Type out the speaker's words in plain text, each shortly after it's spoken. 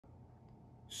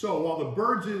So while the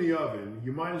bird's in the oven,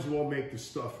 you might as well make the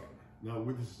stuffing. Now,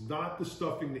 this is not the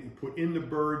stuffing that you put in the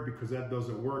bird because that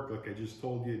doesn't work. Like I just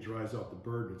told you, it dries out the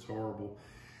bird and it's horrible.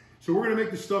 So we're gonna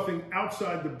make the stuffing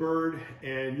outside the bird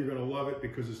and you're gonna love it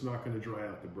because it's not gonna dry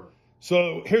out the bird.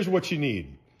 So here's what you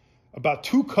need. About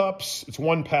 2 cups, it's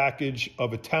 1 package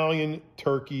of Italian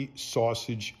turkey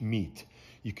sausage meat.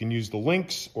 You can use the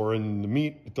links or in the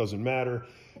meat, it doesn't matter.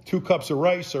 2 cups of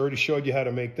rice, I already showed you how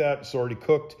to make that, it's already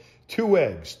cooked. 2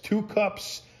 eggs, 2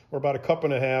 cups or about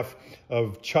 1.5 cups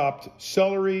of chopped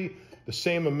celery, the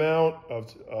same amount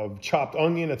of chopped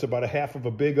onion, that's about 1/2 of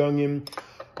a big onion.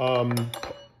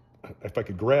 If I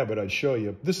could grab it, I'd show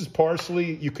you. This is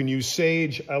parsley, you can use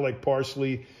sage, I like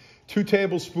parsley. 2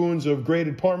 tablespoons of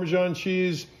grated Parmesan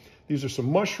cheese. These are some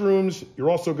mushrooms. You're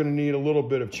also gonna need a little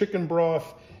bit of chicken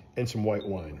broth and some white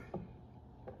wine.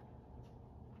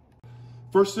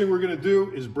 First thing we're gonna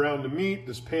do is brown the meat.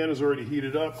 This pan is already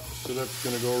heated up, so that's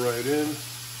gonna go right in.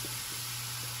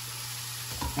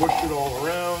 Mush it all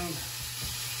around.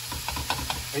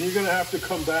 And you're gonna have to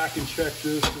come back and check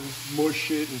this and mush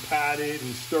it and pat it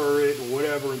and stir it and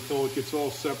whatever until it gets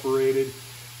all separated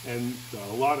and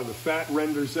a lot of the fat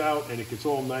renders out and it gets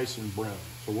all nice and brown.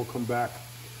 So we'll come back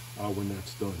when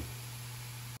that's done.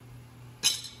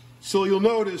 So you'll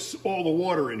notice all the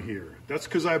water in here. That's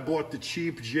because I bought the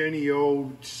cheap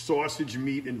Jennie-O sausage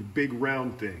meat in the big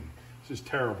round thing. This is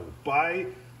terrible. Buy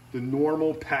the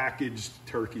normal packaged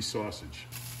turkey sausage.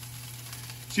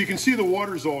 So you can see the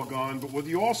water's all gone, but what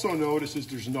you also notice is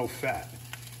there's no fat.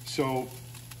 So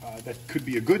that could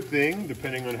be a good thing,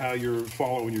 depending on how you're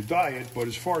following your diet, but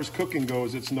as far as cooking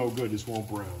goes, it's no good, this won't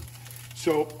brown.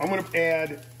 So I'm gonna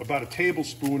add about 1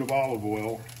 tablespoon of olive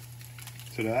oil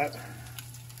to that.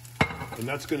 And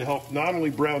that's gonna help not only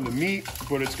brown the meat,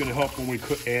 but it's gonna help when we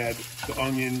add the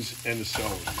onions and the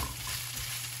celery.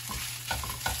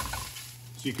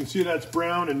 So you can see that's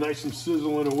brown and nice and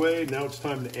sizzling away. Now it's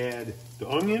time to add the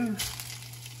onion,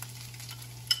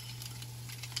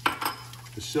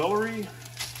 the celery.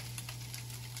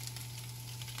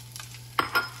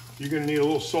 You're gonna need a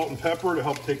little salt and pepper to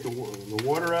help take the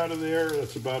water out of there.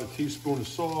 That's about 1 teaspoon of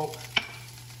salt.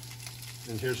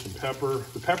 And here's some pepper.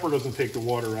 The pepper doesn't take the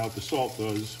water out, the salt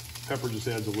does. Pepper just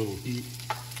adds a little heat.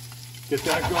 Get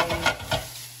that going.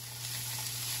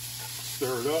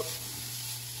 Stir it up.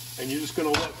 And you're just gonna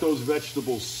let those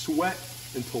vegetables sweat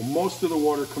until most of the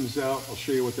water comes out. I'll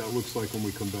show you what that looks like when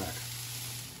we come back.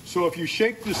 So if you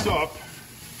shake this up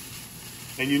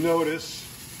and you notice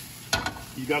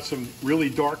you got some really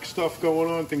dark stuff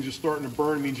going on, things are starting to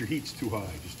burn, means your heat's too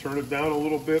high. Just turn it down a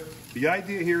little bit. The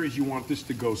idea here is you want this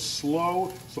to go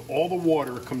slow so all the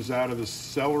water comes out of the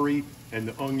celery and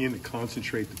the onion to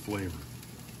concentrate the flavor.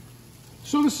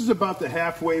 So this is about the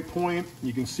halfway point.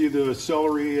 You can see the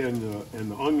celery and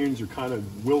the onions are kind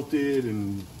of wilted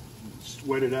and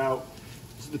sweated out.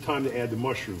 This is the time to add the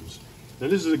mushrooms. Now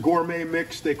this is a gourmet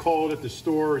mix, they call it at the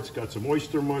store. It's got some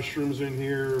oyster mushrooms in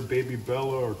here, baby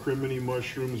bella or crimini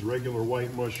mushrooms, regular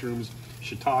white mushrooms,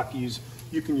 shiitakes.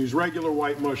 You can use regular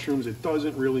white mushrooms. It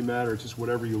doesn't really matter. It's just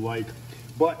whatever you like.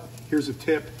 But here's a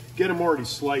tip. Get them already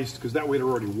sliced because that way they're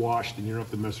already washed and you don't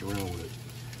have to mess around with it.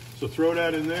 So throw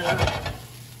that in there.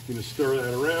 You're going to stir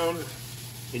that around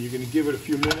and you're going to give it a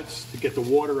few minutes to get the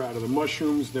water out of the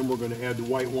mushrooms. Then we're going to add the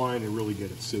white wine and really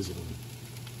get it sizzling.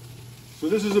 So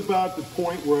this is about the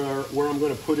point where I'm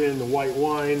going to put in the white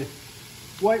wine.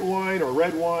 White wine or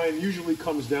red wine usually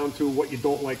comes down to what you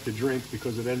don't like to drink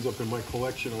because it ends up in my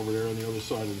collection over there on the other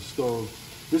side of the stove.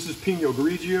 This is Pinot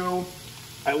Grigio.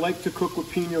 I like to cook with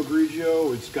Pinot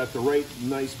Grigio. It's got the right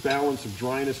nice balance of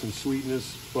dryness and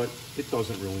sweetness, but it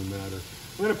doesn't really matter.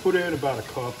 I'm going to put in about 1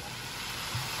 cup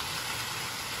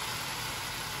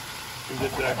and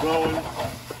get that going.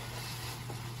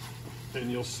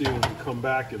 And you'll see when we come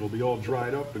back, it'll be all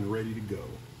dried up and ready to go.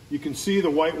 You can see the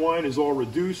white wine is all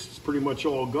reduced. It's pretty much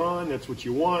all gone. That's what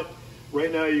you want. Right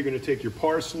now, you're going to take your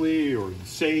parsley or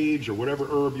sage or whatever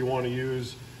herb you want to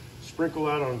use, sprinkle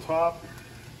that on top,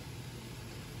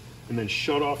 and then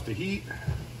shut off the heat.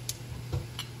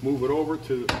 Move it over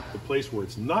to the place where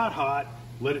it's not hot.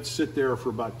 Let it sit there for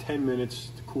about 10 minutes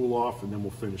to cool off, and then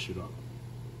we'll finish it up.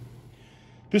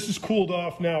 This is cooled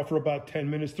off now for about 10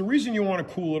 minutes. The reason you want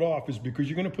to cool it off is because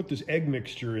you're going to put this egg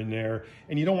mixture in there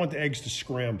and you don't want the eggs to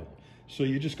scramble. So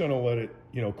you're just going to let it,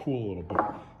 cool a little bit.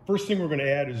 First thing we're going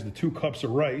to add is the 2 cups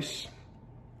of rice.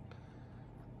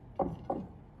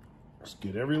 Just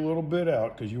get every little bit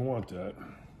out because you want that.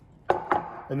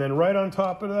 And then right on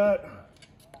top of that,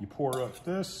 you pour up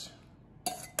this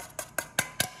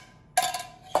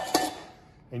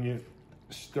and you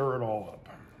stir it all up.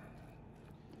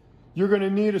 You're gonna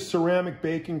need a ceramic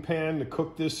baking pan to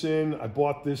cook this in. I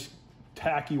bought this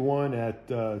tacky one at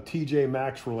TJ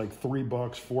Maxx for like $3,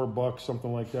 $4,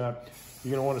 something like that.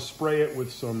 You're gonna wanna spray it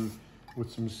with some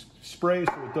spray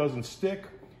so it doesn't stick.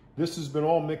 This has been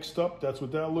all mixed up. That's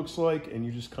what that looks like. And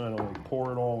you just kind of like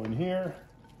pour it all in here.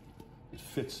 It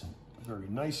fits very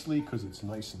nicely because it's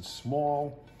nice and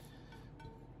small.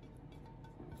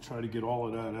 Try to get all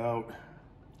of that out.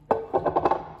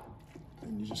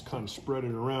 And you just kind of spread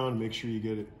it around, make sure you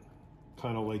get it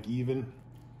kind of like even.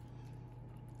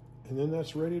 And then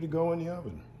that's ready to go in the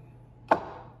oven.